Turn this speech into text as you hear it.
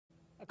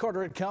A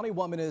Carteret County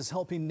woman is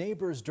helping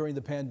neighbors during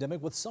the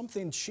pandemic with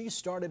something she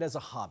started as a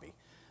hobby.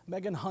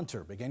 Megan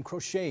Hunter began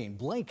crocheting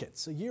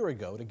blankets a year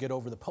ago to get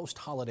over the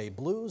post-holiday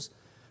blues.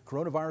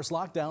 Coronavirus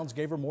lockdowns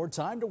gave her more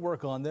time to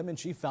work on them, and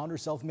she found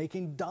herself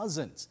making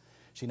dozens.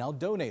 She now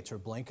donates her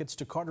blankets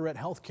to Carteret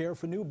Healthcare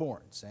for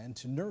newborns and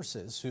to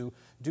nurses who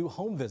do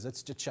home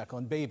visits to check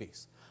on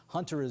babies.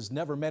 Hunter has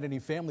never met any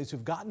families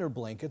who've gotten her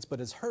blankets, but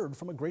has heard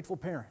from a grateful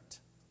parent.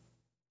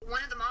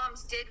 One of the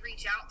moms did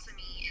reach out to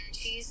me, and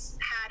she's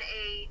had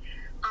a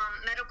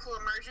medical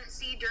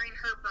emergency during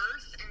her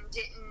birth and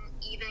didn't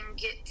even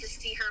get to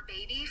see her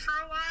baby for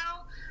a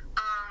while.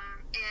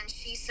 And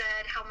she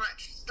said how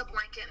much the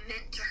blanket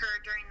meant to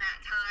her during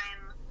that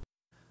time.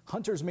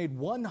 Hunter's made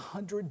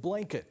 100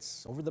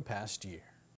 blankets over the past year.